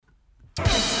Hello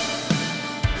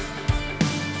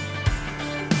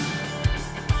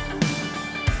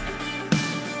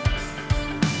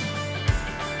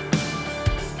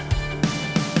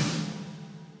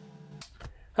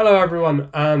everyone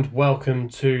and welcome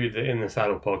to the In the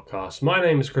Saddle podcast. My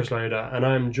name is Chris Loader and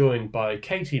I'm joined by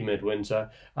Katie Midwinter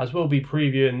as we'll be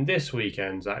previewing this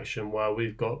weekend's action where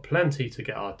we've got plenty to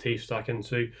get our teeth stuck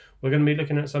into. We're going to be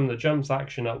looking at some of the jumps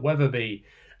action at Wetherby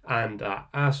and at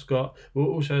Ascot. We'll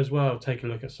also as well take a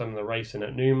look at some of the racing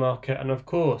at Newmarket, and of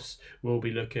course we'll be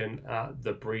looking at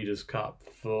the Breeders' Cup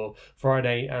for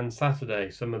Friday and Saturday,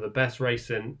 some of the best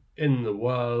racing in the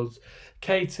world.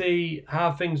 Katie, how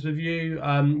are things with you?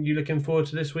 You looking forward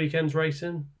to this weekend's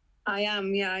racing? I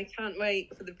am, yeah. I can't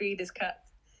wait for the Breeders' Cup.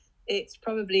 It's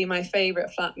probably my favourite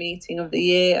flat meeting of the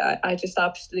year. I just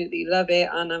absolutely love it,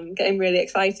 and I'm getting really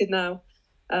excited now.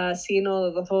 Seeing all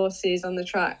of the horses on the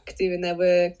track doing their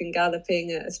work and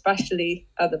galloping, especially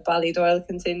at the Ballydoyle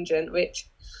contingent, which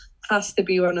has to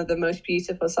be one of the most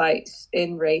beautiful sights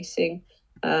in racing.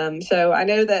 So I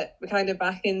know that we're kind of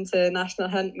back into national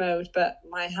hunt mode, but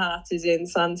my heart is in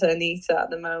Santa Anita at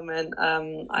the moment.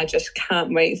 I just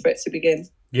can't wait for it to begin.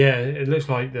 Yeah, it looks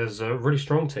like there's a really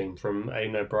strong team from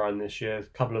Aidan O'Brien this year. A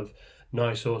couple of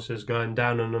nice horses going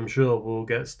down, and I'm sure we'll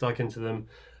get stuck into them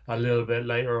a little bit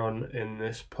later on in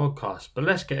this podcast. But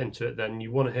let's get into it then.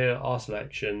 You want to hear our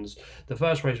selections. The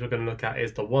first race we're going to look at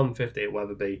is the 150 at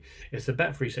Wetherby. It's the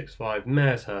Bet365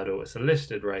 Mares Hurdle. It's a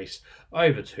listed race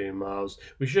over 2 miles.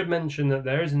 We should mention that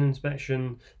there is an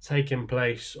inspection taking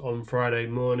place on Friday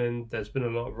morning. There's been a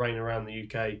lot of rain around the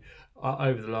UK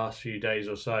over the last few days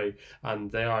or so,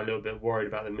 and they are a little bit worried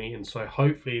about the meeting, so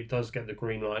hopefully it does get the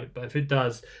green light. But if it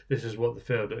does, this is what the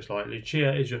field looks like.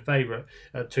 Lucia is your favourite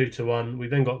at 2-1. We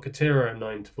then got Katira at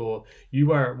 9-4, You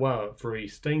Wear It Well at 3,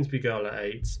 Stainsby Girl at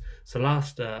 8,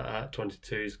 Solasta at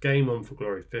 22s, Game On for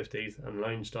Glory 50s, and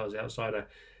Lone Stars the Outsider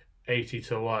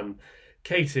 80-1.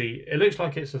 Katie, it looks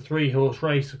like it's a 3-horse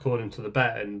race according to the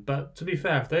betting, but to be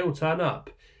fair, if they all turn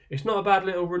up, it's not a bad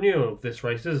little renewal of this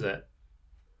race, is it?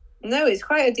 No, it's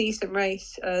quite a decent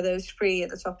race. Those 3 at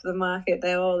the top of the market,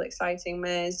 they're all exciting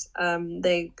mares.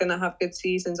 They're going to have good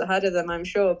seasons ahead of them, I'm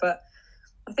sure. But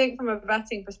I think from a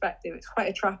betting perspective, it's quite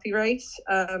a trappy race.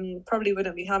 Probably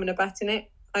wouldn't be having a bet in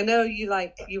it. I know you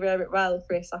wear it well,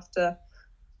 Chris, after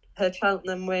her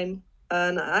Cheltenham win.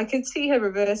 And I could see her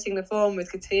reversing the form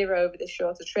with Katira over this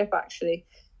shorter trip, actually.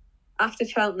 After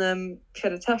Cheltenham, she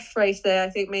had a tough race there.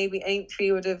 I think maybe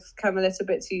Aintree would have come a little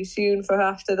bit too soon for her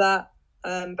after that.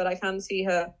 But I can see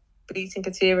her beating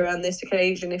Katira on this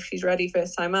occasion if she's ready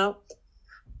first time out.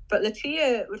 But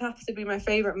Lucia would have to be my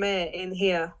favourite mare in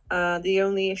here. The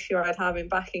only issue I'd have in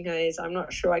backing her is I'm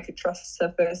not sure I could trust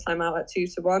her first time out at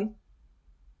 2-1.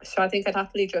 So I think I'd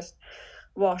happily just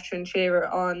watch and cheer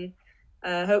her on.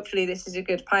 Hopefully this is a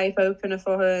good pipe opener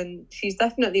for her, and she's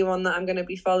definitely one that I'm going to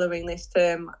be following this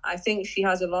term. I think she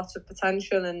has a lot of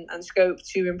potential and scope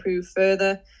to improve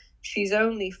further. She's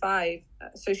only 5,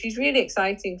 so she's really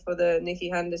exciting for the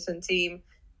Nicky Henderson team.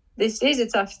 This is a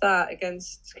tough start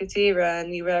against Katira,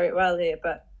 and You Wear It Well here,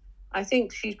 but I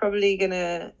think she's probably going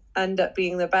to end up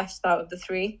being the best out of the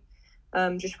 3.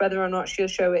 Just whether or not she'll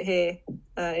show it here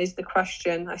is the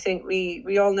question. I think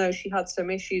we all know she had some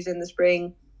issues in the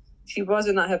spring. She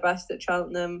wasn't at her best at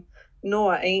Cheltenham,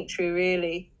 nor at Aintree,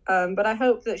 really. But I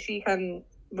hope that she can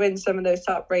win some of those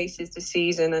top races this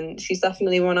season, and she's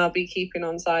definitely one I'll be keeping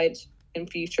on side in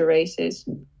future races.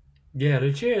 Yeah,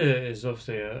 Lucia is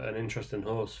obviously an interesting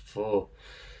horse for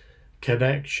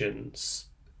connections.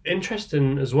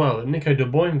 Interesting as well that Nico de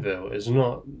Boinville is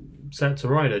not set to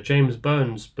ride her. James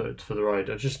Burns booked for the ride.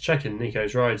 I'm just checking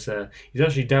Nico's rides there. He's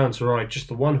actually down to ride just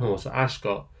the 1 horse at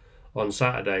Ascot on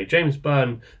Saturday. James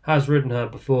Byrne has ridden her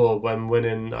before when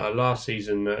winning last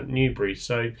season at Newbury,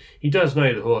 so he does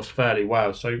know the horse fairly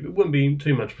well, so it wouldn't be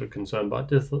too much of a concern,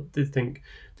 but I did think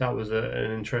that was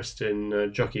an interesting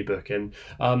jockey booking.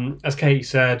 As Kate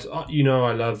said, I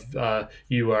love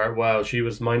You Wear It Well. She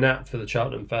was my nap for the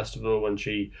Cheltenham Festival when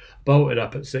she bolted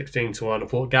up at 16-1. I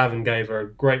thought Gavin gave her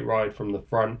a great ride from the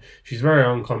front. She's very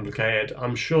uncomplicated.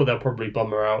 I'm sure they'll probably bomb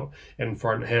her out in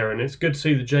front here, and it's good to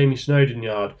see the Jamie Snowden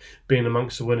yard being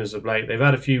amongst the winners of late. They've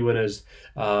had a few winners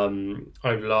over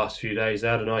the last few days. They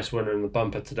had a nice winner in the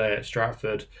bumper today at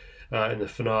Stratford. In the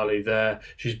finale there.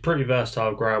 She's pretty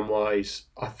versatile ground wise.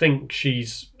 I think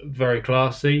she's very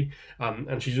classy,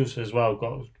 and she's also as well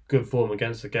got good form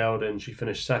against the Gelding. She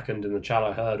finished second in the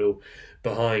Challow Hurdle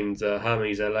behind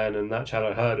Hamis Elen, and that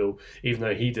Challow Hurdle, even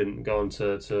though he didn't go on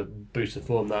to boost the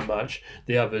form that much,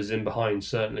 the others in behind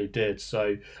certainly did.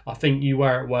 So I think You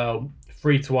Wear It Well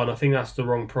 3-1. I think that's the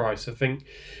wrong price. I think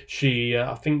she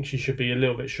should be a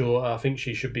little bit shorter. I think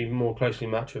she should be more closely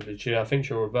matched with Lucia. I think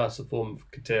she'll reverse the form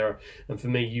of Katira. And for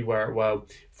me, you wear it well.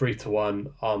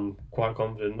 3-1. I'm quite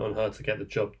confident on her to get the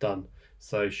job done.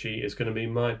 So she is going to be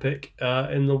my pick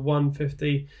in the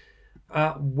 150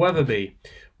 at Wetherby.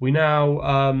 We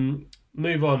now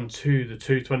move on to the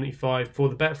 225 for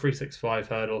the Bet365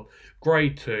 hurdle.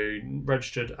 Grade 2,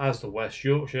 registered as the West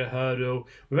Yorkshire hurdle.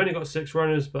 We've only got 6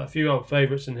 runners, but a few other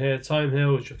favourites in here. Time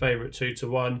Hill is your favourite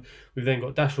 2-1. We've then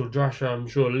got Dashel Drasher. I'm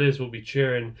sure Liz will be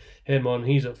cheering him on.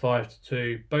 He's at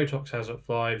 5-2. Botox has at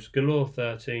 5s. Galore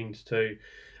 13-2.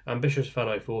 Ambitious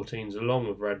Fellow 14s along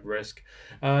with Red Risk.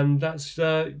 And that's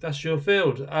your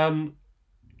field.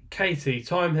 Katie,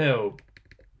 Time Hill,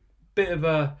 bit of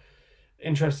a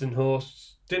interesting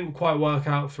horse. Didn't quite work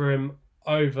out for him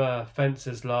over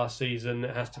fences last season,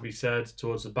 it has to be said,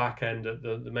 towards the back end at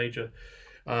the major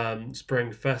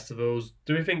spring festivals.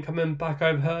 Do we think coming back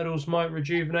over hurdles might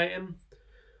rejuvenate him?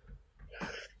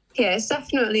 Yeah, it's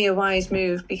definitely a wise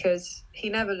move because he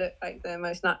never looked like the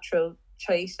most natural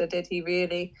chaser, did he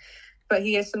really? But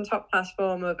he has some top class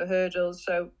form over hurdles,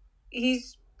 so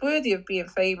he's worthy of being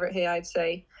favourite here, I'd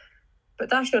say. But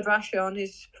Dashel Drasher, on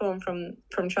his form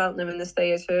from Cheltenham in the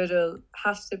Stayers hurdle,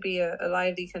 has to be a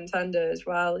lively contender as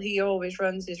well. He always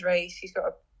runs his race. He's got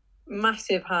a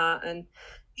massive heart and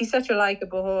he's such a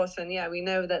likeable horse. And yeah, we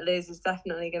know that Liz is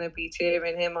definitely going to be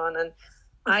cheering him on, and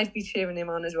I'd be cheering him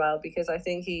on as well because I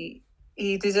think he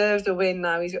deserves a win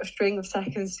now. He's got a string of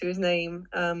seconds to his name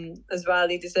as well.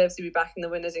 He deserves to be back in the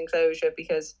winner's enclosure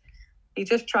because he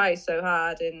just tries so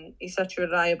hard and he's such a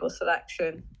reliable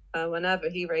selection whenever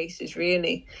he races,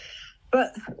 really.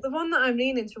 But the one that I'm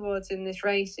leaning towards in this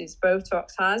race is Botox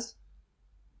Has.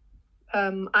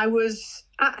 I was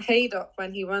at Haydock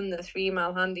when he won the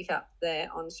 3-mile handicap there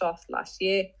on soft last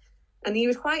year, and he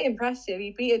was quite impressive.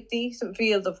 He beat a decent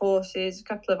field of horses, a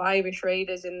couple of Irish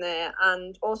raiders in there,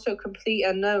 and also Complete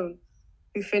Unknown,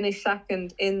 who finished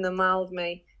second in the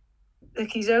Maldmay. Look,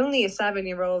 he's only a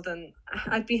 7-year-old, and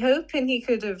I'd be hoping he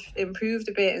could have improved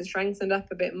a bit and strengthened up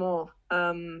a bit more.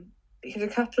 Because a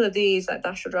couple of these, like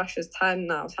Dashel Drasher's 10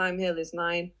 now, Time Hill is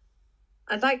 9.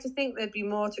 I'd like to think there'd be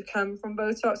more to come from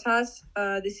Botox Has.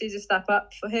 This is a step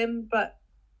up for him, but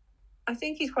I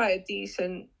think he's quite a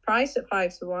decent price at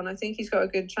 5-1. I think he's got a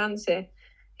good chance here.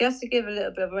 He has to give a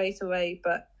little bit of weight away,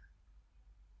 but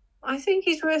I think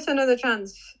he's worth another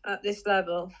chance at this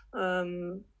level.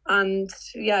 And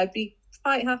yeah, I'd be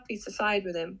quite happy to side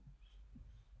with him.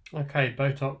 Okay,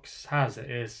 Botox Has it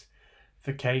is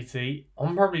for Katie.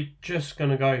 I'm probably just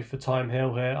going to go for Time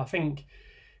Hill here. I think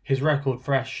his record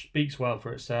fresh speaks well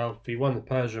for itself. He won the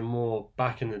Persian Moor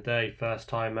back in the day, first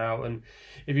time out. And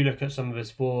if you look at some of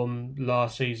his form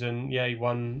last season, yeah, he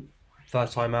won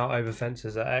first time out over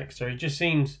fences at Exeter. It just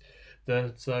seems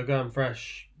that going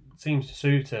fresh seems to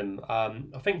suit him.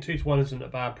 I think 2-1 isn't a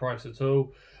bad price at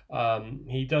all.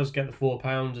 He does get the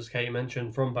 £4, as Kate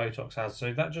mentioned, from Botox Has,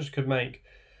 so that just could make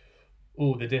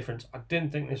all the difference. I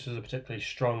didn't think this was a particularly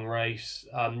strong race.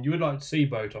 You would like to see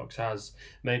Botox Has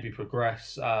maybe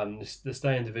progress. The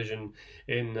staying division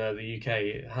in the UK,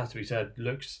 it has to be said,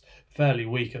 looks fairly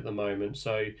weak at the moment,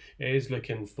 so it is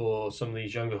looking for some of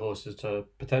these younger horses to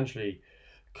potentially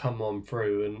come on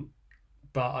through.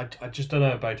 But I just don't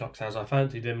know about Botox Has. I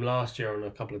fancied him last year on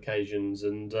a couple of occasions,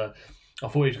 and I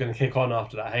thought he was going to kick on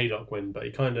after that Haydock win, but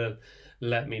he kind of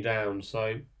let me down.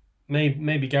 So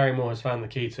maybe Gary Moore has found the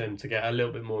key to him to get a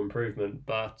little bit more improvement.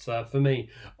 But for me,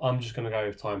 I'm just going to go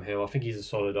with Time Hill. I think he's a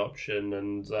solid option,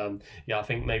 and yeah, I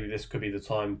think maybe this could be the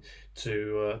time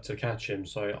to catch him.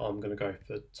 So I'm going to go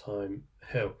for Time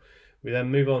Hill. We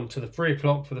then move on to the 3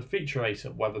 o'clock for the feature race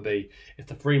at Wetherby. It's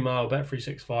the 3-mile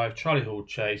Bet365 Charlie Hall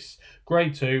Chase.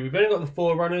 Grade 2. We've only got the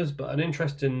 4 runners, but an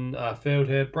interesting field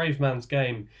here. Brave Man's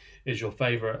Game is your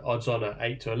favourite, odds on at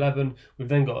 8-11. We've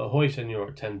then got Ahoy Senor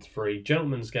at 10-3,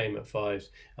 Gentleman's Game at 5,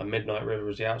 and Midnight River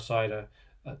is the outsider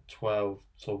at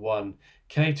 12-1.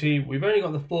 Katie, we've only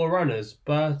got the 4 runners,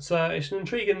 but it's an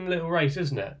intriguing little race,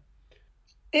 isn't it?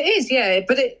 It is, yeah,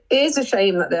 but it is a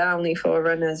shame that there are only 4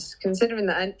 runners. Considering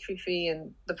the entry fee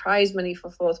and the prize money for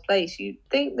 4th place, you'd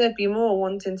think there'd be more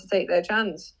wanting to take their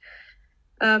chance.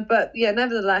 But yeah,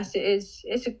 nevertheless, it's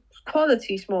a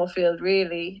quality small field,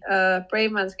 really.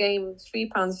 Brave Man's Game,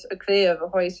 £3 a clear of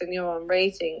Ahoy Senor on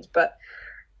ratings, but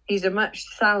he's a much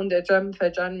sounder jumper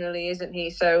generally, isn't he?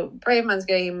 So Brave Man's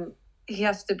Game, he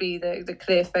has to be the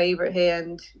clear favourite here,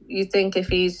 and you think if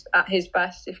he's at his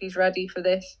best, if he's ready for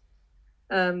this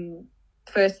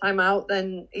first time out,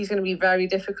 then he's going to be very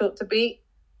difficult to beat.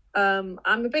 I'm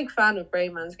a big fan of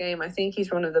Brayman's game. I think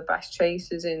he's one of the best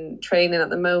chasers in training at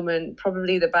the moment,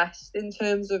 probably the best in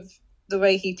terms of the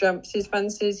way he jumps his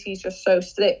fences. He's just so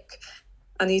slick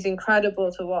and he's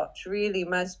incredible to watch, really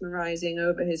mesmerising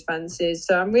over his fences.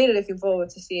 So I'm really looking forward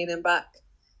to seeing him back.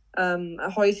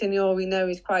 Hoyt-Senior, we know,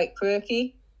 is quite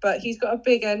quirky, but he's got a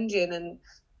big engine, and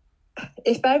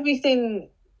if everything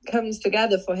comes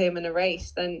together for him in a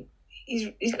race, then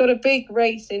he's got a big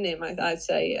race in him, I'd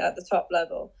say, at the top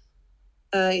level.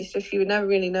 It's just you would never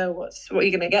really know what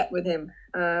you're going to get with him.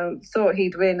 Thought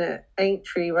he'd win at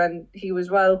Aintree when he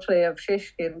was well clear of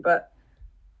Shishkin, but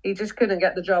he just couldn't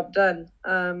get the job done.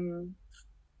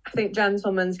 I think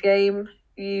Gentleman's Game,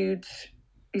 you'd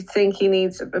think he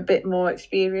needs a bit more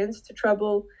experience to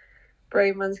trouble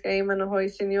Brayman's Game and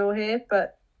Hoyt-Senior here,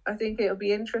 but I think it'll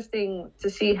be interesting to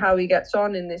see how he gets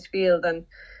on in this field and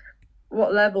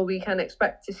what level we can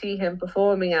expect to see him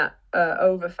performing at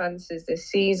over fences this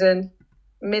season.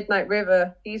 Midnight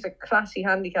River, he's a classy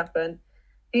handicapper and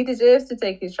he deserves to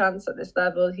take his chance at this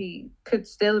level. He could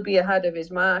still be ahead of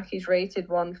his mark. He's rated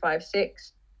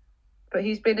 156, but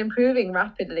he's been improving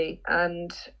rapidly,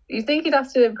 and you think he'd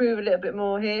have to improve a little bit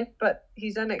more here, but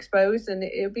he's unexposed, and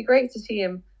it would be great to see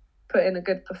him put in a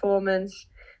good performance.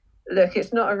 Look,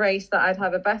 it's not a race that I'd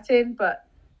have a bet in, but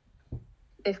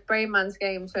if Brayman's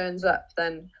Game turns up,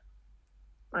 then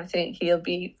I think he'll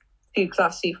be too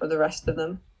classy for the rest of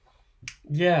them.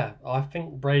 Yeah, I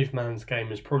think Brave Man's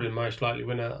Game is probably the most likely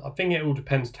winner. I think it all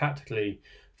depends tactically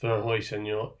for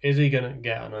Hoyt-Senior. Is he going to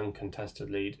get an uncontested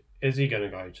lead? Is he going to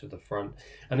go to the front?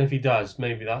 And if he does,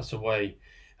 maybe that's a way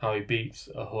how he beats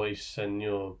a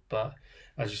Hoyt-Senior. But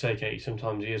as you say, Katie,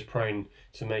 sometimes he is prone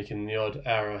to making the odd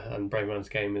error, and Brave Man's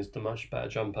Game is the much better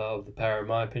jumper of the pair, in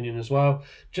my opinion, as well.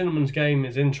 Gentleman's Game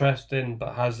is interesting,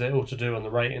 but has little to do on the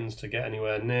ratings to get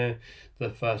anywhere near the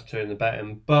first two in the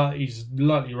betting. But he's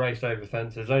lightly raced over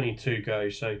fences, only 2 go,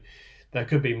 so there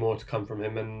could be more to come from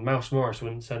him. And Mouse Morris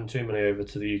wouldn't send too many over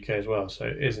to the UK as well, so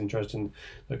it is interesting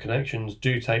that connections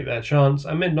do take their chance.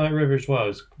 And Midnight River as well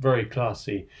is very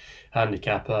classy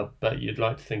handicapper, but you'd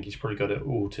like to think he's probably got it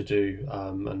all to do,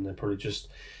 and they're probably just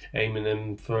aiming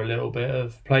him for a little bit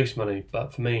of place money.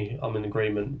 But for me, I'm in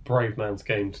agreement. Brave Man's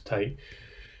Game to take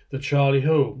the Charlie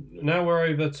Hill. Now we're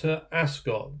over to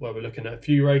Ascot, where we're looking at a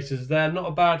few races there. Not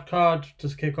a bad card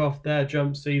to kick off their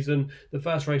jump season. The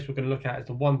first race we're going to look at is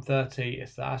the 130.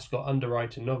 It's the Ascot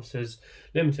Underwriting Novices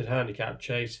Limited Handicap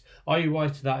Chase. Are you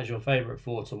wise to that as your favourite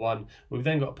 4-1? We've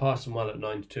then got Parson Well at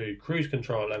 9-2, Cruise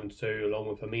Control 11-2, along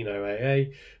with Amino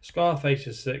AA, Scarface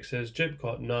is 6s,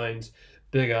 Gypcot 9s.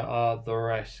 Bigger are the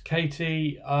rest.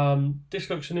 Katie, this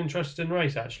looks an interesting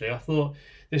race actually. I thought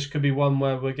this could be one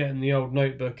where we're getting the old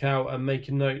notebook out and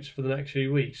making notes for the next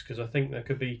few weeks, because I think there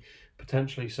could be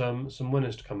potentially some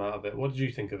winners to come out of it. What did you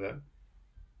think of it?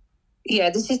 Yeah,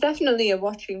 this is definitely a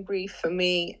watching brief for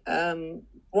me.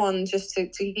 One, just to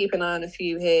keep an eye on a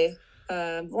few here.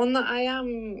 One that I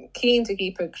am keen to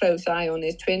keep a close eye on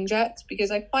is Twin Jet, because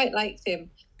I quite liked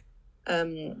him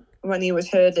when he was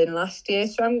hurdling last year.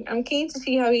 So I'm keen to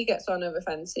see how he gets on over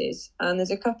fences. And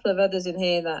there's a couple of others in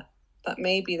here that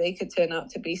maybe they could turn out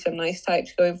to be some nice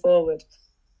types going forward.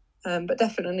 But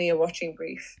definitely a watching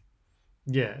brief.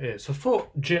 Yeah, it is. I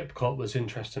thought Gypcot was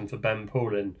interesting for Ben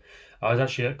Paulin. I was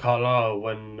actually at Carlisle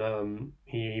when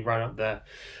he ran up there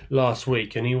last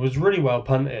week, and he was really well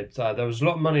punted. There was a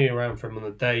lot of money around for him on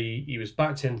the day. He was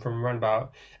backed in from around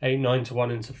about 8-9 to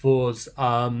 1 into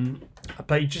 4s,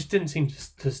 but he just didn't seem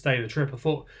to stay the trip. I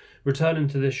thought returning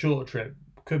to this shorter trip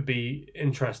could be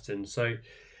interesting. So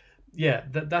yeah,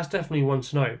 that's definitely one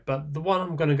to note. But the one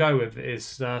I'm going to go with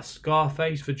is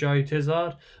Scarface for Joe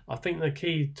Tizard. I think the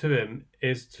key to him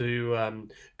is to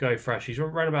go fresh. He's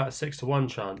run about a 6-1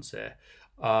 chance here.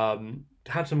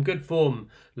 Had some good form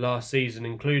last season,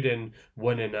 including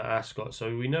winning at Ascot.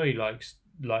 So we know he likes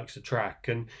a track.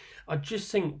 And I just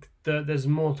think that there's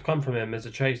more to come from him as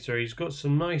a chaser. He's got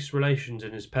some nice relations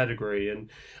in his pedigree.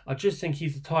 And I just think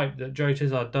he's the type that Joe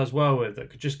Tizard does well with, that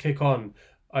could just kick on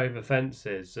over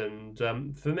fences. And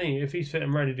for me, if he's fit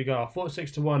and ready to go, I thought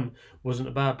 6-1 wasn't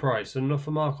a bad price, and off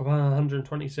a mark of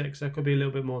 126 there could be a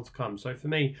little bit more to come. So for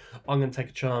me, I'm going to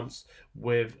take a chance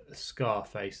with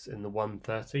Scarface in the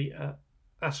 130 at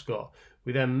Ascot.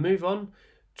 We then move on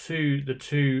to the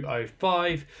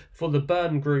 205 for the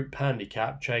Burn Group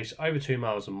Handicap Chase over 2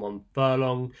 miles and 1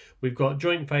 furlong. We've got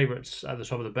joint favourites at the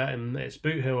top of the betting. It's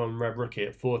Boot Hill and Red Rookie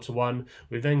at 4-1.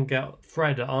 We've then got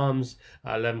Fred at Arms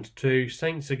at 11-2,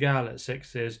 Saint Segal at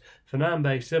 6s,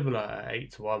 Fernambe Civila at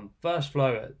 8-1, First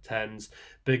Flow at 10s,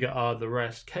 Bigger Are the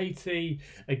Rest. Katie,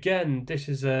 again, this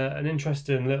is an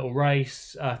interesting little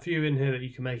race. A few in here that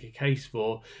you can make a case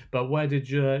for, but where did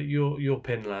your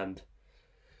pin land?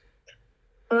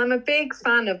 Well, I'm a big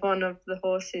fan of one of the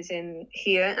horses in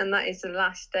here, and that is The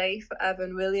Last Day for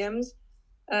Evan Williams.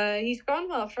 He's gone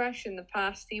well fresh in the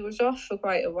past. He was off for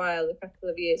quite a while a couple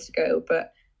of years ago,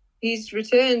 but he's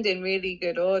returned in really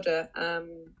good order.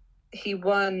 He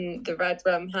won the Red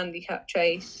Rum Handicap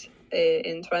Chase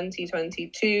in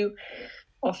 2022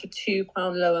 off a £2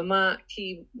 lower mark.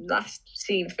 He last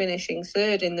seen finishing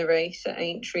third in the race at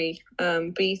Aintree,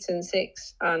 beaten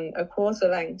 6 1/4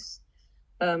 lengths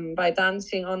by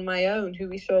Dancing on My Own, who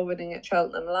we saw winning at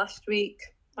Cheltenham last week.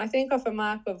 I think off a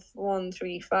mark of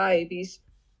 135, it's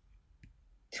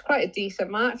quite a decent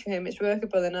mark for him. It's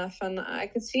workable enough, and I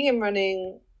could see him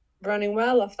running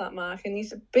well off that mark. And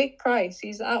he's a big price.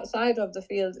 He's outside of the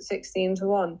field at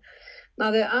 16-1.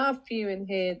 Now there are a few in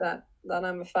here that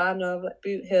I'm a fan of, like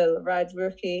Boot Hill, Red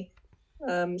Rookie.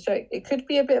 So it could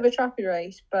be a bit of a trappy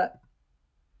race, but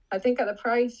I think at the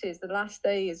prices, The Last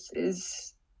Day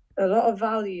is a lot of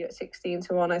value at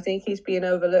 16-1. I think he's being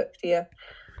overlooked here,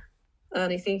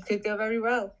 and I think he could go very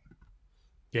well.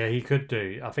 Yeah, he could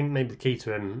do. I think maybe the key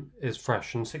to him is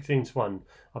fresh, and 16-1.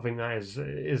 I think that is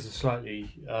a slightly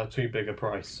too big a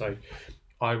price. So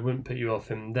I wouldn't put you off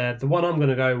him there. The one I'm going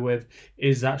to go with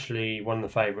is actually one of the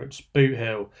favourites, Boot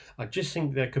Hill. I just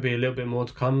think there could be a little bit more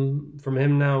to come from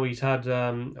him now. He's had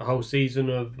a whole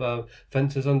season of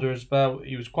fences under his belt.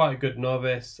 He was quite a good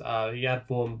novice. He had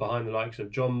form behind the likes of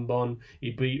John Bon.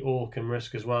 He beat Orc and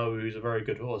Risk as well, who's a very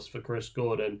good horse for Chris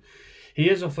Gordon. He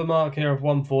is off a mark here of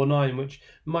 149, which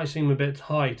might seem a bit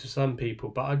high to some people,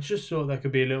 but I just thought there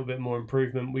could be a little bit more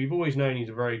improvement. We've always known he's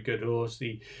a very good horse.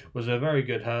 He was a very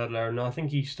good hurdler, and I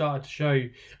think he started to show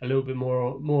a little bit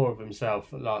more of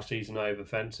himself last season over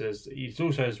fences. He's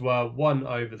also as well won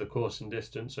over the course and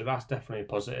distance, so that's definitely a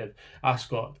positive.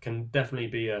 Ascot can definitely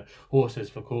be a horses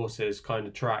for courses kind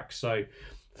of track. So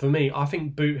for me, I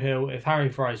think Boot Hill, if Harry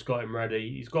Fry's got him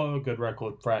ready, he's got a good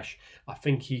record fresh. I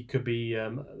think he could be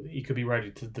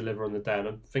ready to deliver on the day. And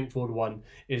I think 4-1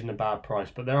 isn't a bad price,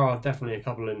 but there are definitely a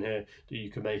couple in here that you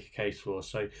can make a case for.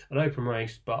 So an open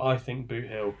race, but I think Boot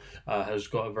Hill has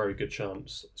got a very good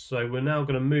chance. So we're now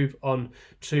going to move on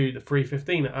to the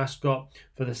 3:15 at Ascot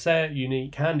for the Sayre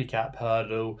Unique Handicap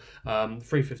Hurdle.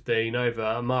 3:15 over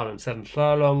a mile and 7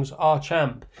 furlongs. Our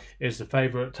Champ is the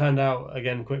favourite. Turned out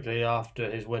again quickly after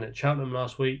his win at Cheltenham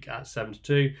last week at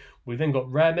 7-2. We then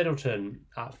got Rare Middleton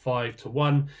at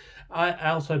 5-1,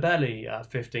 Alto Belly at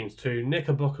 15-2,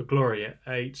 Knickerbocker Glory at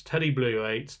 8, Teddy Blue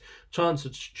 8, Chance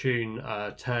at Tune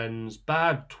 10s,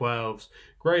 Bad 12s,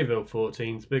 Greyville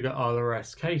 14s, Bigger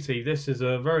RRS. Katie, this is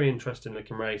a very interesting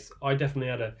looking race. I definitely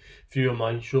had a few on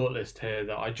my shortlist here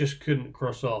that I just couldn't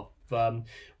cross off.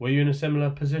 Were you in a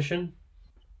similar position?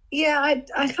 Yeah,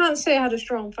 I can't say I had a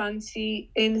strong fancy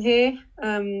in here.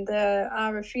 There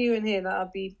are a few in here that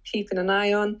I'll be keeping an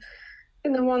eye on. I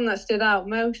think the one that stood out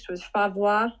most was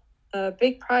Favois.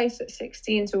 Big price at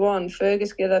 16-1.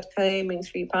 Fergus Gillard claiming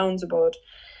 £3 aboard,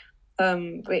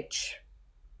 which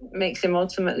makes him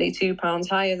ultimately £2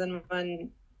 higher than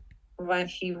when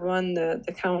he won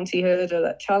the county hurdle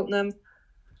at Cheltenham.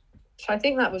 So I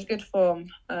think that was good form.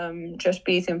 Just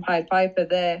beating Pied Piper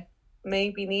there.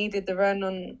 Maybe needed the run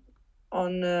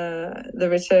on the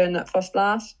return at First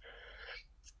Last.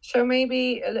 So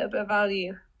maybe a little bit of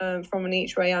value from an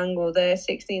each way angle there.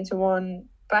 16-1,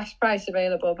 best price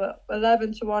available, but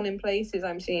 11-1 in places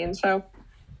I'm seeing. So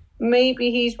maybe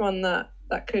he's one that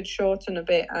could shorten a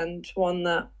bit, and one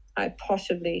that I'd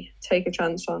possibly take a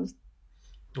chance on.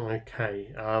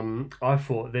 Okay, I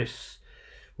thought this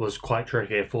was quite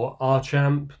tricky. For Our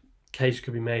Champ, case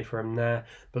could be made for him there,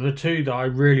 but the two that I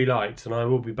really liked, and I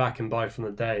will be backing by from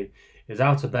the day, is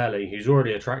Outer Belly, who's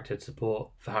already attracted support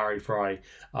for Harry Fry.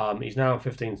 He's now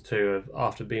 15-2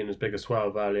 after being as big as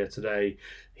 12 earlier today.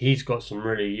 He's got some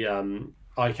really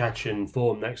eye-catching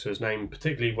form next to his name,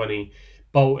 particularly when he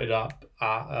bolted up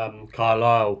at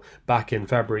Carlisle back in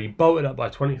February. He bolted up by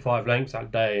 25 lengths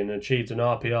that day and achieved an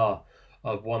RPR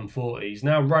of 140. He's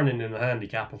now running in a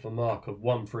handicap of a mark of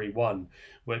 131,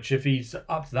 which if he's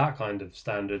up to that kind of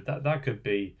standard, that could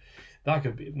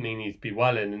mean he'd be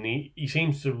well in. And he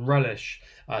seems to relish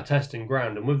testing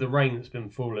ground. And with the rain that's been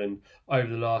falling over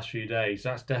the last few days,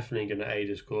 that's definitely going to aid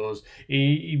his cause.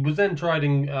 He was then tried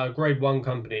in Grade 1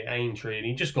 company at Aintree, and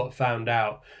he just got found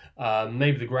out.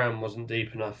 Maybe the ground wasn't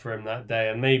deep enough for him that day,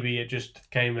 and maybe it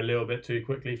just came a little bit too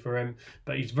quickly for him.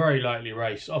 But he's very lightly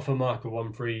raced. Off a mark of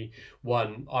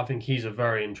 131, I think he's a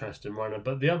very interesting runner.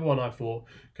 But the other one I thought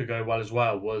could go well as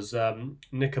well was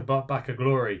Knickerbocker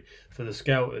Glory for the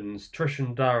Skeltons.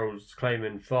 Trishan Darrell's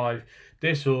claiming 5.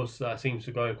 This horse seems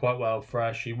to go quite well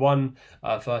fresh. He won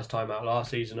first time out last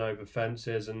season over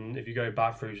fences, and if you go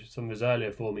back through some of his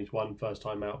earlier form, he's won first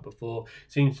time out before.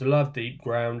 Seems to love deep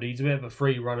ground. He's a bit of a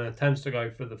free runner, tends to go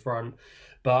for the front.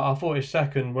 But I thought his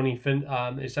second, when he in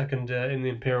the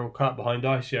Imperial Cup behind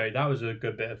ICO, that was a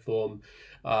good bit of form.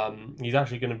 He's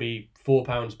actually going to be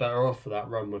 £4 better off for that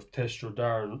run with Tristan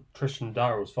Darrell's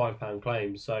 £5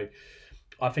 claim. So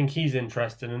I think he's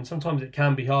interesting, and sometimes it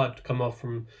can be hard to come off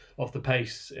the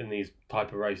pace in these type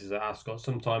of races at Ascot.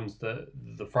 Sometimes the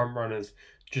front runners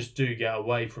just do get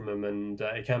away from him, and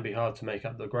it can be hard to make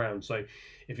up the ground. So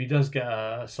if he does get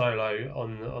a solo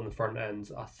on the front end,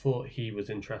 I thought he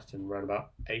was interesting, around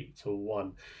about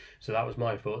 8-1. So that was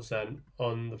my thoughts then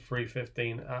on the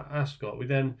 3:15 at Ascot. We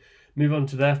then move on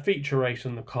to their feature race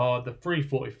on the card, the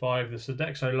 3:45, the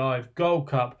Sodexo Live Gold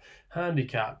Cup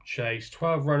Handicap Chase.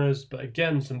 12 runners, but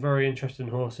again, some very interesting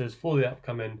horses for the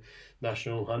upcoming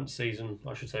National Hunt season.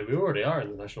 I should say we already are in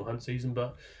the National Hunt season,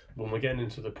 but when we're getting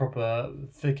into the proper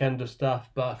thick end of stuff.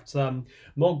 But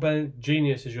Mogbeg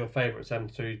Genius is your favourite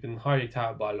 7-2. He's been highly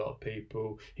touted by a lot of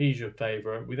people. He's your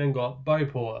favourite. We then got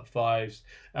Beauport at 5s,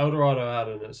 Eldorado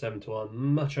Allen at 7-1,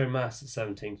 Macho Mass at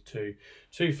 17-2,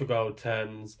 2 for Gold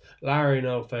 10s, Larry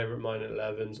Noel favourite mine at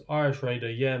 11s, Irish Raider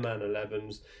Yeah Man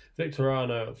 11s,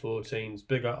 Victorano at 14s,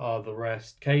 bigger are the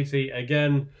rest. Katie,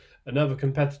 again, another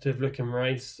competitive looking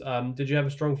race. Did you have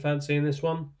a strong fancy in this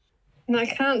one? And I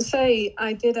can't say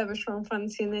I did have a strong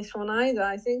fancy in this one either.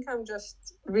 I think I'm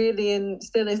just really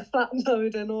still in flat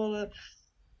mode and all ahead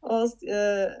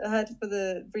for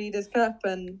the Breeders' Cup,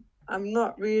 and I'm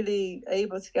not really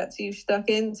able to get too stuck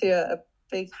into a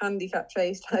big handicap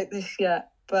chase like this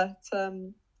yet. But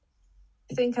I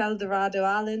think Eldorado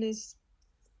Allen is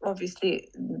obviously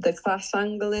the class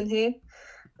angle in here.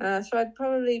 So I'd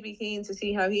probably be keen to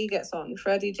see how he gets on.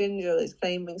 Freddie Ginger is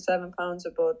claiming £7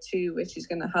 aboard 2, which is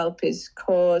going to help his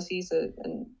cause. He's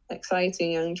an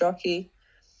exciting young jockey.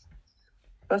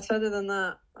 But other than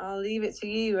that, I'll leave it to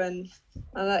you, and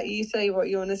I'll let you say what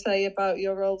you want to say about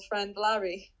your old friend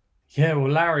Larry. Yeah,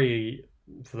 well, Larry,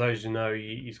 for those who know,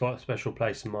 he's got a special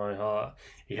place in my heart.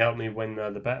 He helped me win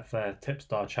the Betfair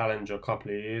Tipstar Challenge a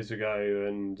couple of years ago,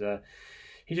 and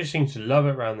he just seems to love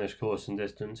it around this course and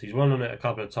distance. He's won on it a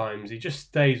couple of times. He just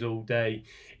stays all day.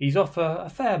 He's off a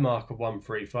fair mark of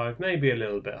 135, maybe a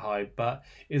little bit high, but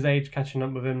his age catching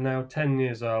up with him now, 10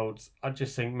 years old. I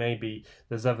just think maybe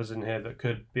there's others in here that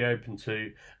could be open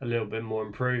to a little bit more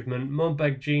improvement.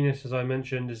 Mogbeg Genius, as I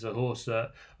mentioned, is a horse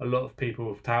that a lot of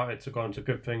people have touted to go on to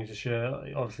good things this year.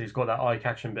 Obviously, he's got that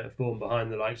eye-catching bit of form behind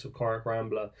the likes of Corrick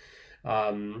Rambler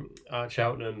at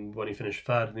Cheltenham when he finished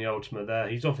third in the Ultima there.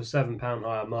 He's off a £7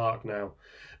 higher mark now,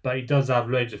 but he does have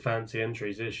loads of fancy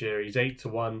entries this year. He's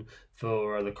 8-1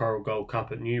 for the Coral Gold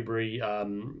Cup at Newbury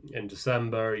in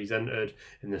December. He's entered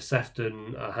in the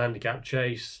Sefton Handicap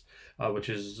Chase, which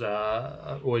is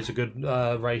always a good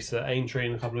race at Aintree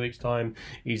in a couple of weeks' time.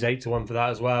 He's 8-1 for that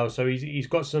as well. So he's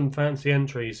got some fancy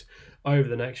entries over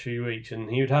the next few weeks, and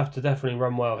he would have to definitely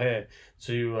run well here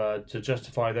to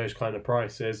justify those kind of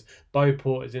prices.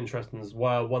 Beauport is interesting as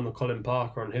well. Won the Colin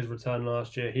Parker on his return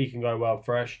last year. He can go well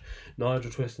fresh. Nigel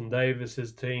Twiston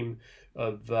Davis's team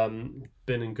have been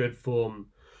in good form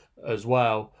as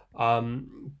well.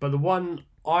 But the one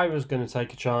I was going to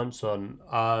take a chance on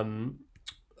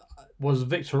was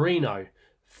Victorino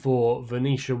for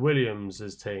Venetia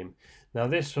Williams' team. Now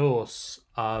this horse,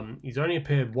 he's only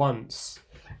appeared once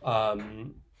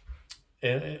over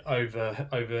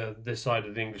this side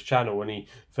of the English Channel when he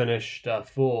finished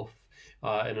fourth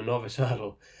in a novice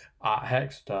hurdle at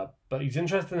Hexeter. But he's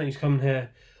interesting that he's coming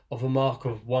here off a mark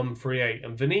of 138,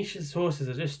 and Venetia's horses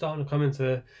are just starting to come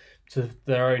into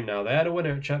their own now. They had a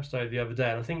winner at Chepstow the other day,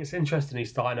 and I think it's interesting he's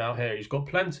starting out here. He's got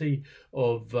plenty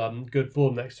of good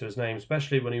form next to his name,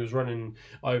 especially when he was running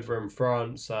over in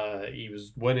France. He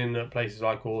was winning at places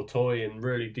like Auteuil and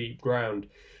really deep ground.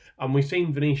 And we've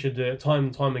seen Venetia do it time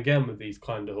and time again with these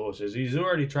kind of horses. He's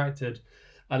already attracted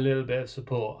a little bit of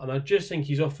support, and I just think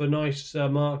he's off a nice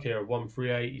mark here of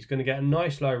 138. He's going to get a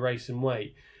nice low racing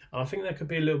weight, and I think there could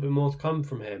be a little bit more to come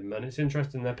from him. And it's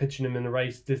interesting they're pitching him in a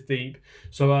race this deep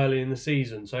so early in the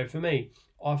season. So for me,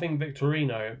 I think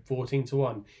Victorino,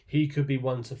 14-1, he could be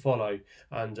one to follow.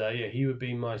 And he would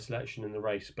be my selection in the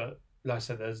race. But like I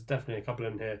said, there's definitely a couple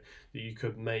in here that you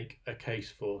could make a case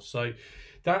for. So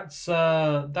that's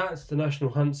the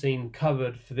national hunt scene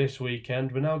covered for this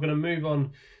weekend. We're now going to move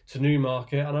on to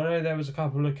Newmarket. And I know there was a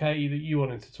couple of Katie that you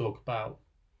wanted to talk about.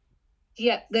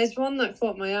 Yeah, there's one that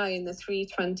caught my eye in the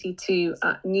 3:22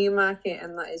 at Newmarket,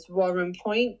 and that is Warren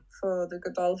Point for the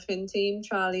Godolphin team,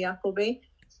 Charlie Appleby.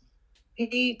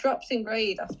 He drops in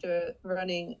grade after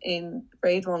running in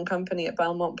Grade 1 company at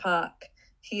Belmont Park.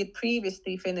 He had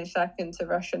previously finished second to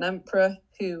Russian Emperor,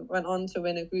 who went on to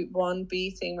win a Group 1,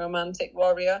 beating Romantic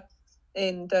Warrior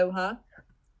in Doha.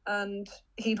 And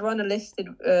he'd won a listed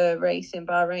race in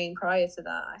Bahrain prior to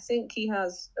that. I think he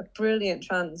has a brilliant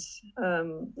chance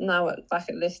now back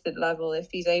at listed level if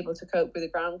he's able to cope with the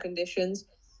ground conditions.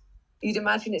 You'd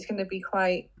imagine it's going to be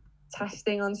quite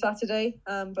testing on Saturday,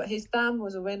 but his dam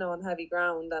was a winner on heavy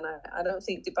ground, and I don't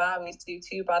think Dubawi's do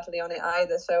too badly on it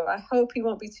either. So I hope he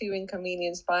won't be too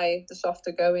inconvenienced by the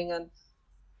softer going. And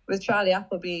with Charlie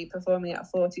Appleby performing at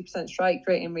a 40% strike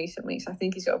rate in recent weeks, I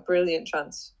think he's got a brilliant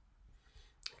chance.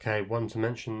 Okay, one to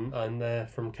mention in there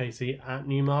from Casey at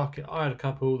Newmarket. I had a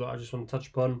couple that I just want to touch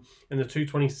upon. In the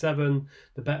 227,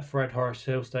 the Betfred Horace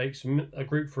Hill Stakes, a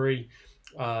Group 3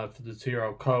 for the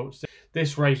 2-year-old colts.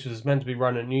 This race was meant to be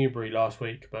run at Newbury last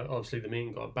week, but obviously the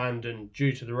meeting got abandoned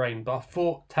due to the rain. But I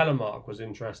thought Telemark was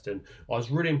interesting. I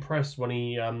was really impressed when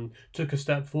he took a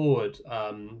step forward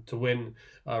to win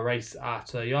a race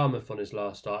at Yarmouth on his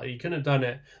last start. He couldn't have done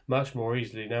it much more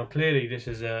easily. Now, clearly, this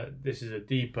is a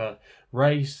deeper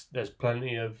race. There's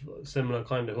plenty of similar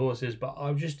kind of horses, but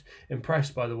I was just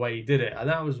impressed by the way he did it, and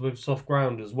that was with soft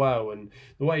ground as well. And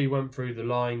the way he went through the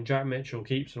line. Jack Mitchell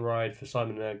keeps the ride for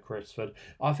Simon Crisford.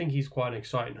 I think he's quite an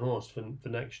exciting horse for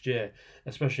next year,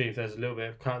 especially if there's a little bit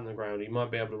of cut in the ground. He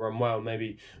might be able to run well,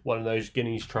 maybe one of those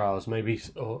Guineas trials, maybe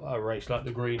a race like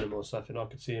the Greenham or something. I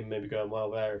could see him maybe going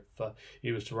well there if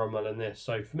he was to run well in this.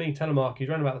 So for me, Telemark, he's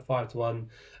around about the 5-1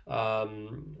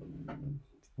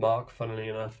 mark, funnily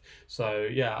enough. So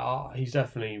yeah, he's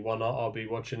definitely one I'll be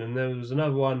watching. And there was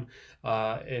another one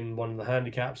in one of the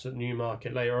handicaps at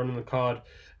Newmarket later on in the card,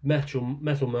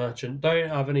 Metal Merchant. Don't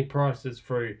have any prices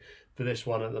through for this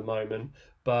one at the moment,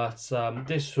 but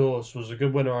this horse was a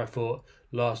good winner, I thought,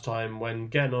 last time when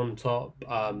getting on top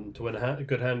to win a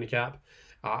good handicap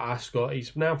at Ascot.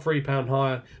 He's now £3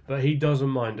 higher, but he doesn't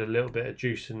mind a little bit of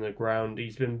juice in the ground.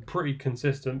 He's been pretty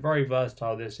consistent, very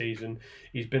versatile this season.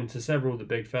 He's been to several of the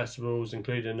big festivals,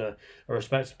 including a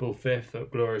respectable 5th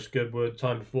at Glorious Goodwood.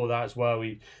 Time before that as well,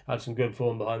 he had some good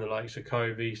form behind the likes of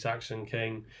Covey, Saxon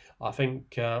King. I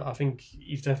think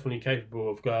he's definitely capable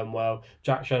of going well.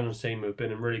 Jack Shannon's team have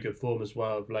been in really good form as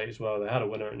well of late as well. They had a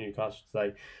winner at Newcastle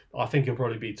today. I think he'll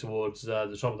probably be towards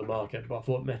the top of the market, but I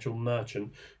thought Metal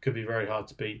Merchant could be very hard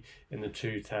to beat in the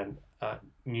 210 at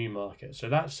Newmarket. So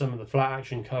that's some of the flat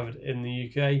action covered in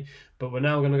the UK, but we're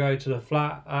now going to go to the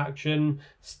flat action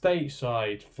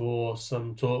stateside for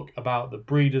some talk about the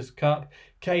Breeders' Cup.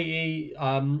 Katie,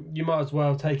 you might as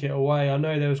well take it away. I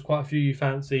know there was quite a few you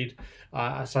fancied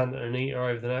at Santa Anita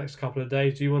over the next couple of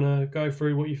days. Do you want to go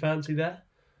through what you fancy there?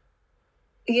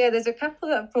 Yeah, there's a couple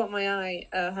that have caught my eye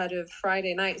ahead of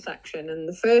Friday night's action, and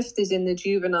the first is in the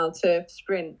Juvenile Turf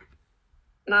Sprint.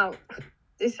 Now,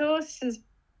 this horse has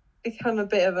become a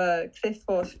bit of a cliff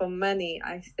horse for many,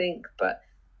 I think, but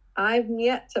I've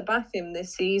yet to back him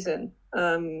this season.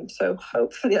 So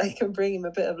hopefully I can bring him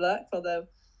a bit of luck, although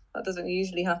that doesn't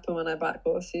usually happen when I back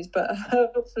horses. But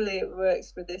hopefully it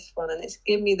works with this one. And it's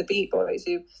Give Me the Beat Boys,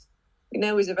 who we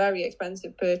know is a very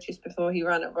expensive purchase before he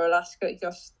ran at Royal Ascot. He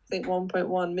cost, I think,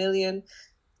 1.1 million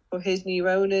for his new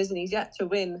owners, and he's yet to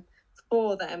win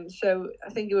for them. So I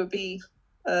think it would be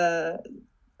a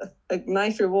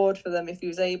nice reward for them if he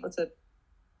was able to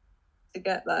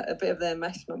get that a bit of their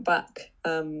investment back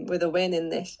with a win in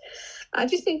this. I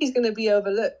just think he's going to be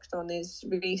overlooked on his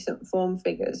recent form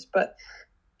figures, but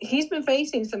he's been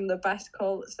facing some of the best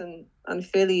colts and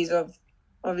fillies of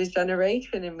his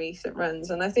generation in recent runs,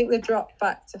 and I think the drop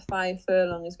back to 5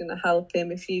 furlong is going to help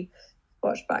him. If you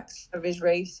watch back of his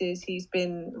races, he's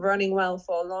been running well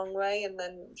for a long way and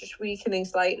then just weakening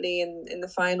slightly in the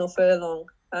final furlong.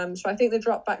 So I think the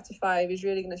drop back to 5 is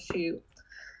really going to suit.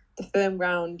 The firm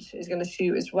ground is going to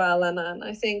suit as well. And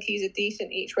I think he's a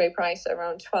decent each way price at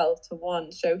around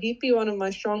 12-1. So he'd be one of my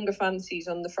stronger fancies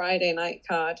on the Friday night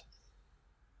card.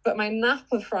 But my nap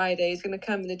of Friday is going to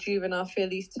come in the Juvenile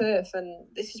Fillies Turf. And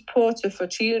this is Porter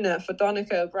Fortuna for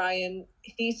Donico O'Brien.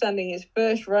 He's sending his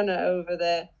first runner over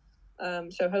there.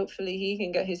 So hopefully he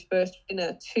can get his first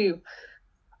winner too.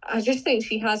 I just think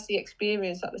she has the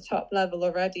experience at the top level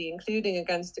already, including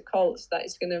against the Colts, that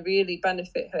is going to really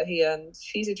benefit her here. And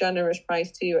she's a generous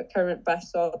price too at current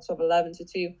best odds of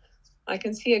 11-2. I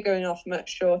can see her going off much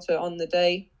shorter on the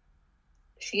day.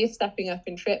 She is stepping up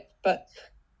in trip, but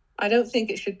I don't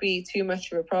think it should be too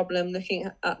much of a problem. Looking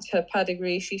at her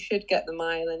pedigree, she should get the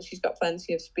mile, and she's got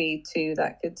plenty of speed too.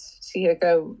 That could see her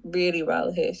go really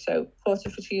well here. So Porta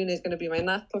Fortuna is going to be my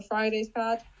nap of Friday's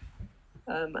card.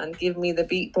 And Give Me the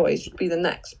Beat Boys would be the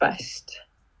next best.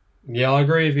 Yeah, I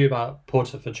agree with you about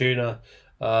Porta Fortuna.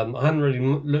 I hadn't really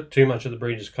looked too much at the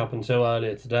Breeders' Cup until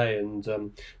earlier today, and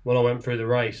when I went through the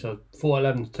race, I thought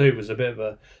 11-2 was a bit of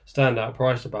a standout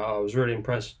price about her. I was really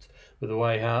impressed with the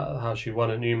way how she won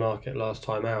at Newmarket last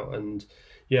time out, and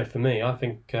yeah, for me, I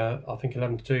think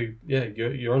 11-2. Yeah,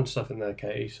 you're on something there,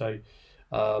 Katie. So.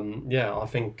 Yeah, I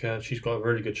think she's got a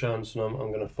really good chance, and I'm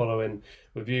going to follow in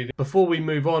with you. Before we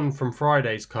move on from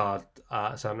Friday's card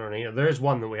at Santa Anita, there is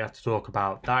one that we have to talk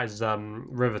about. That is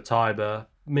River Tiber.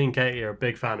 Me and Katie are a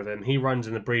big fan of him. He runs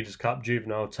in the Breeders' Cup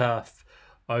Juvenile Turf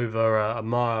over a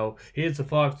mile. He is the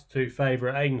 5-2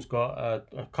 favourite. Aiden's got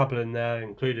a couple in there,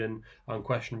 including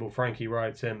Unquestionable. Frankie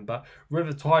rides him. But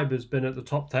River Tiber's been at the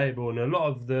top table in a lot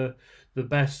of the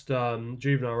best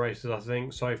juvenile races, I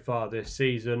think, so far this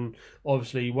season.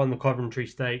 Obviously, he won the Coventry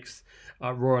Stakes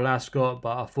at Royal Ascot,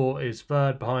 but I thought his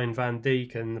third behind Van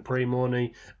Dijk and the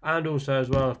Pre-Morney, and also as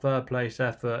well a third place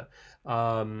effort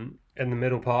in the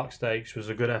Middle Park Stakes was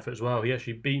a good effort as well. He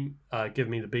actually beat Give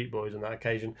Me the Beat Boys on that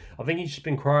occasion. I think he's just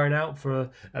been crying out for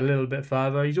a little bit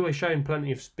further. He's always shown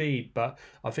plenty of speed, but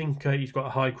I think he's got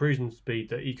a high cruising speed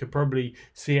that he could probably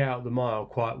see out the mile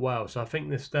quite well. So I think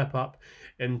this step up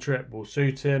in trip will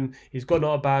suit him. He's got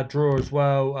not a bad draw as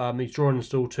well. He's drawing in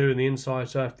stall 2 in the inside,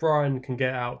 so if Brian can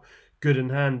get out good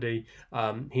and handy,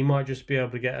 he might just be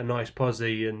able to get a nice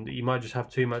posse, and he might just have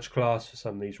too much class for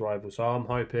some of these rivals. So I'm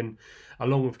hoping,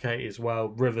 along with Katie as well,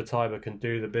 River Tiber can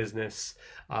do the business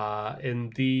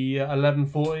in the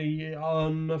 11:40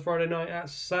 on a Friday night at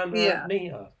Santa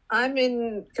Anita. I'm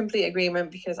in complete agreement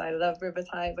because I love River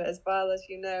Tiber as well, as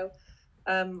you know.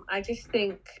 I just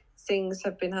think things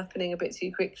have been happening a bit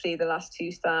too quickly the last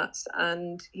 2 starts,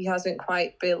 and he hasn't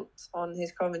quite built on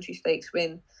his Coventry Stakes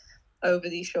win over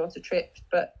these shorter trips.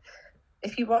 But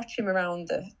if you watch him around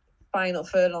the final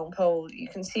furlong pole, you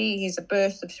can see he's a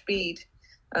burst of speed,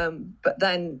 but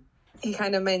then he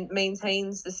kind of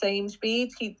maintains the same speed.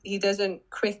 He doesn't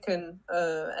quicken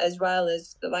as well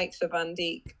as the likes of Van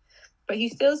Dijk, but he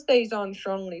still stays on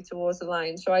strongly towards the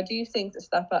line. So I do think the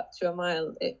step up to a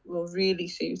mile, it will really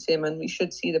suit him, and we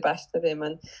should see the best of him.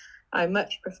 And I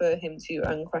much prefer him to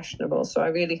Unquestionable. So I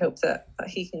really hope that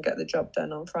he can get the job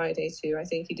done on Friday too. I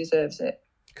think he deserves it.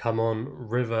 Come on,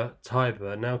 River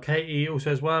Tiber. Now, Katie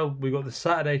also as well, we've got the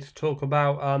Saturday to talk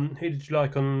about. Who did you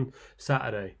like on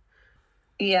Saturday?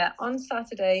 Yeah, on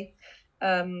Saturday,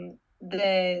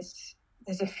 there's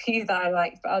a few that I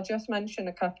like, but I'll just mention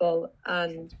a couple.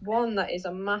 And one that is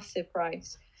a massive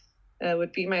price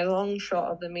would be my long shot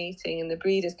of the meeting in the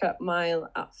Breeders' Cup Mile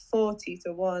at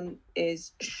 40-1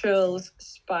 is Shirl's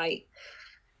Spite.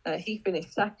 He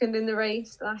finished second in the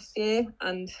race last year,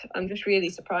 and I'm just really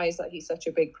surprised that he's such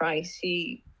a big price.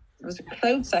 He was a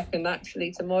close second,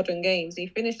 actually, to Modern Games. He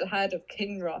finished ahead of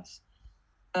Kinross.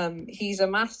 He's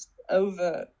amassed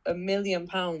over £1 million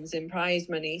in prize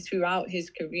money throughout his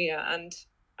career, and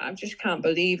I just can't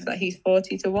believe that he's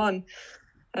 40-1.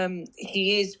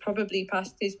 He is probably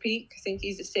past his peak. I think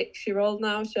he's a 6-year-old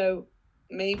now, so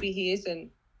maybe he isn't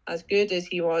as good as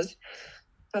he was.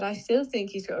 But I still think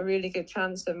he's got a really good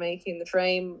chance of making the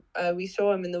frame. We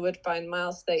saw him in the Woodbine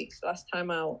Mile Stakes last time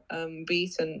out,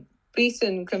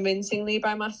 beaten convincingly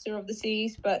by Master of the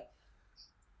Seas, but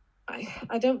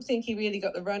I don't think he really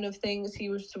got the run of things. He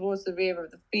was towards the rear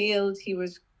of the field. He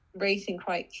was racing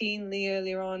quite keenly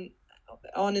earlier on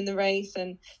in the race,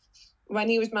 and when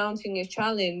he was mounting his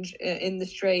challenge in the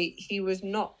straight, he was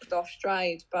knocked off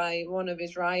stride by one of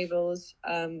his rivals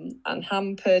and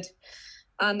hampered.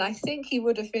 And I think he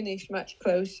would have finished much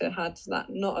closer had that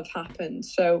not have happened.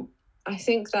 So I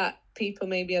think that people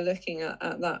maybe are looking at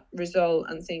that result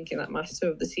and thinking that Master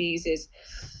of the Seas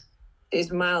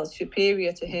is miles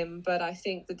superior to him. But I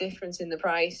think the difference in the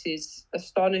price is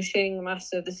astonishing.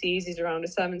 Master of the Seas is around a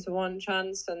 7-1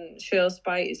 chance, and Shirl's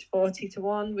Spite is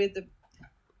 40-1 with the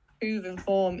proven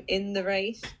form in the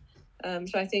race.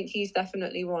 So I think he's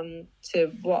definitely one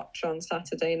to watch on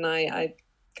Saturday night. I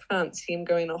can't see him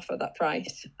going off at that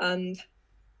price. And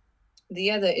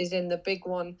the other is in the big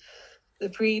one, the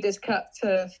Breeders' Cup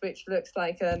Turf, which looks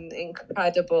like an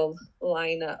incredible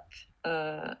lineup.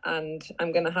 And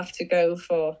I'm going to have to go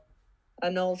for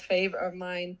an old favourite of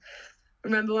mine,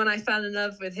 remember when I fell in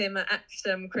love with him at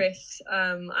Epsom, Chris.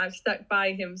 I've stuck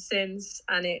by him since,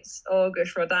 and it's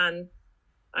August Rodin.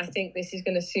 I think this is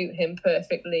going to suit him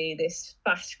perfectly. This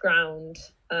fast ground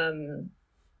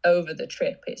over the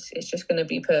trip, it's just going to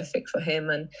be perfect for him.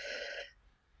 And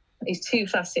he's 2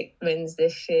 classic wins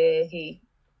this year. He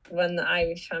won the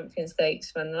Irish Champion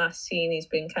Stakes when last seen. He's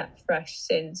been kept fresh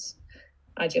since.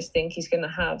 I just think he's going to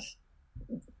have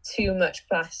too much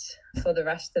class for the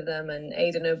rest of them. And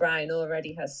Aidan O'Brien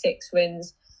already has 6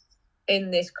 wins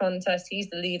in this contest. He's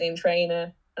the leading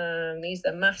trainer. He's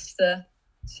the master.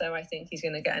 So I think he's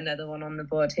going to get another one on the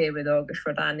board here with August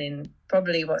Rodin in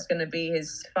probably what's going to be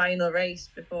his final race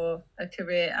before a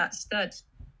career at stud.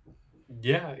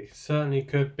 Yeah, it certainly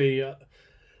could be.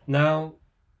 Now,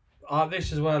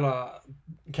 this is where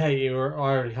Katie, I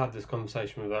already had this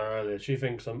conversation with her earlier. She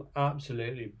thinks I'm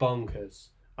absolutely bonkers.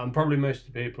 And probably most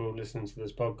of the people listening to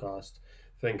this podcast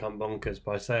think I'm bonkers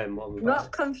by saying what I'm about.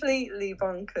 Not completely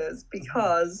bonkers,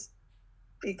 because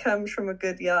he comes from a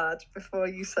good yard before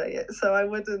you say it. So I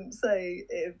wouldn't say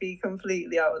it'd be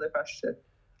completely out of the question.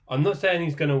 I'm not saying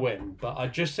he's going to win, but I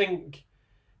just think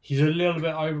he's a little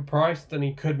bit overpriced and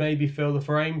he could maybe fill the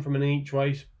frame from an each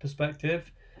way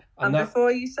perspective. And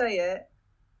before you say it,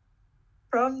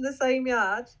 from the same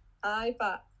yard, I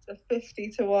backed a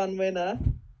 50-1 winner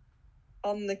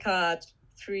on the card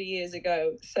 3 years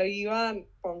ago. So you aren't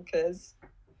bonkers.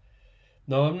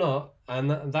 No, I'm not.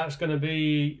 And that's going to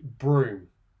be Broome.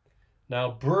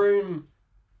 Now, Broome,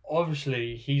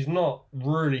 obviously, he's not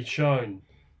really shown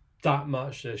that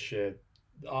much this year.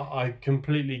 I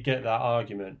completely get that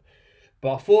argument.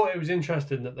 But I thought it was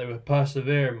interesting that they were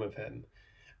persevering with him.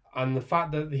 And the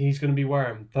fact that he's going to be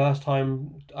wearing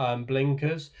first-time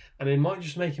blinkers, and it might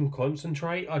just make him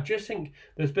concentrate. I just think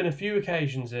there's been a few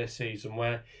occasions this season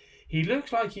where he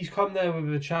looks like he's come there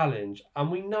with a challenge,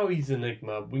 and we know he's an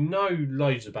enigma. We know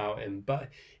loads about him, but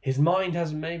his mind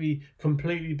hasn't maybe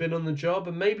completely been on the job,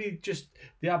 and maybe just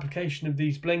the application of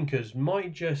these blinkers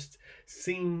might just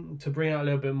seem to bring out a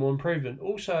little bit more improvement.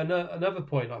 Also, another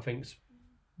point I think,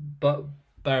 but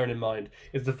bearing in mind,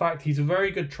 is the fact he's a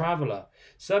very good traveller.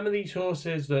 Some of these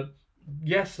horses that,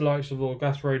 yes, the likes of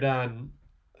Auguste Rodin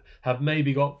have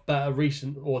maybe got better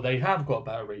recent, or they have got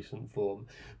better recent form,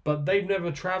 but they've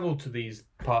never travelled to these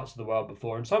parts of the world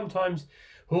before. And sometimes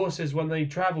horses, when they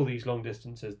travel these long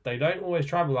distances, they don't always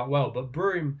travel that well. But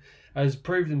Broome has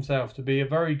proved himself to be a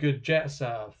very good jet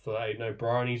setter for Aidan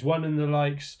O'Brien. He's won in the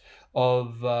likes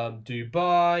of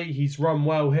Dubai. He's run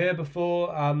well here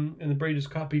before in the Breeders'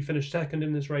 Cup. He finished second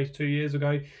in this race 2 years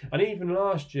ago. And even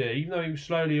last year, even though he was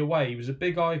slowly away, he was a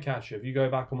big eye catcher. If you go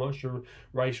back and watch the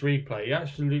race replay, he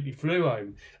absolutely flew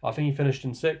home. I think he finished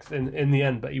in 6th in the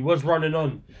end, but he was running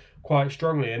on quite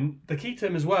strongly. And the key to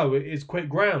him as well is quick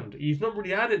ground. He's not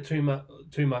really had it too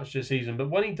much this season, but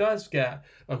when he does get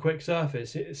a quick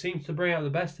surface, it seems to bring out the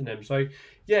best in him. So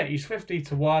yeah, he's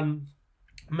 50-1.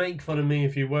 Make fun of me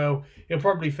if you will. He'll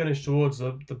probably finish towards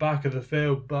the back of the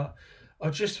field, but I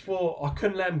just thought I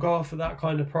couldn't let him go off at that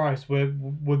kind of price with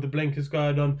the blinkers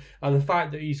going on, and the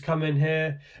fact that he's come in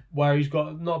here where he's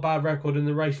got not a bad record in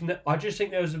the race. I just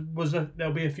think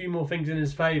there'll be a few more things in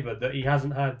his favour that he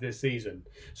hasn't had this season,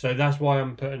 so that's why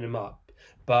I'm putting him up.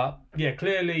 But yeah,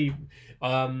 clearly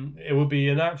it would be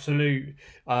an absolute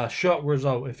shock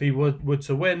result if he would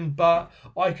to win. But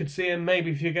I could see him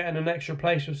maybe if you're getting an extra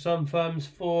place with some firms,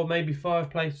 4, maybe 5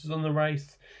 places on the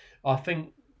race. I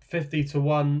think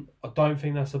 50-1, I don't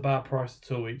think that's a bad price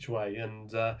at all each way.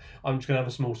 And I'm just going to have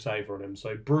a small saver on him.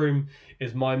 So Broome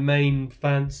is my main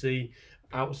fancy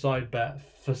outside bet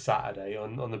for Saturday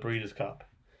on the Breeders' Cup.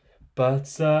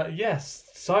 But yes,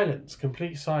 silence,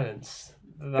 complete silence.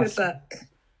 Good luck.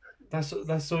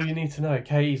 That's all you need to know.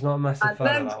 Katie's not a massive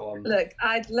fan of that one. Look,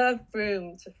 I'd love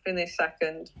Broome to finish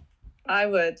second. I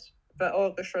would, but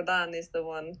August Rodin is the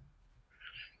one.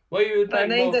 Well, you would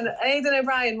make Aidan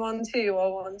O'Brien 1-2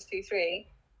 or 1-2-3.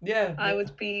 Yeah, I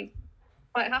would be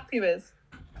quite happy with.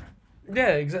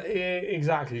 Yeah,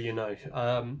 exactly. Aidan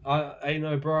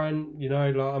O'Brien.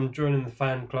 I'm joining the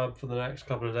fan club for the next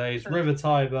couple of days. River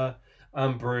Tiber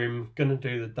and Broome gonna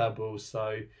do the doubles.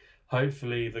 So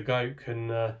hopefully the goat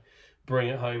can bring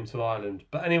it home to Ireland.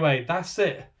 But anyway, that's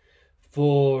it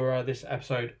for this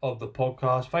episode of the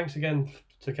podcast. Thanks again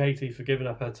to Katie for giving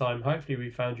up her time. Hopefully we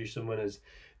found you some winners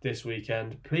this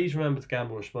weekend. Please remember to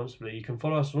gamble responsibly. You can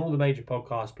follow us on all the major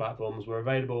podcast platforms. We're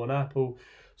available on Apple,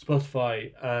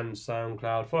 Spotify and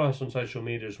SoundCloud. Follow us on social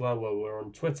media as well, where we're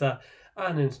on Twitter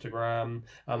and Instagram,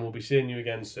 and we'll be seeing you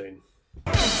again soon.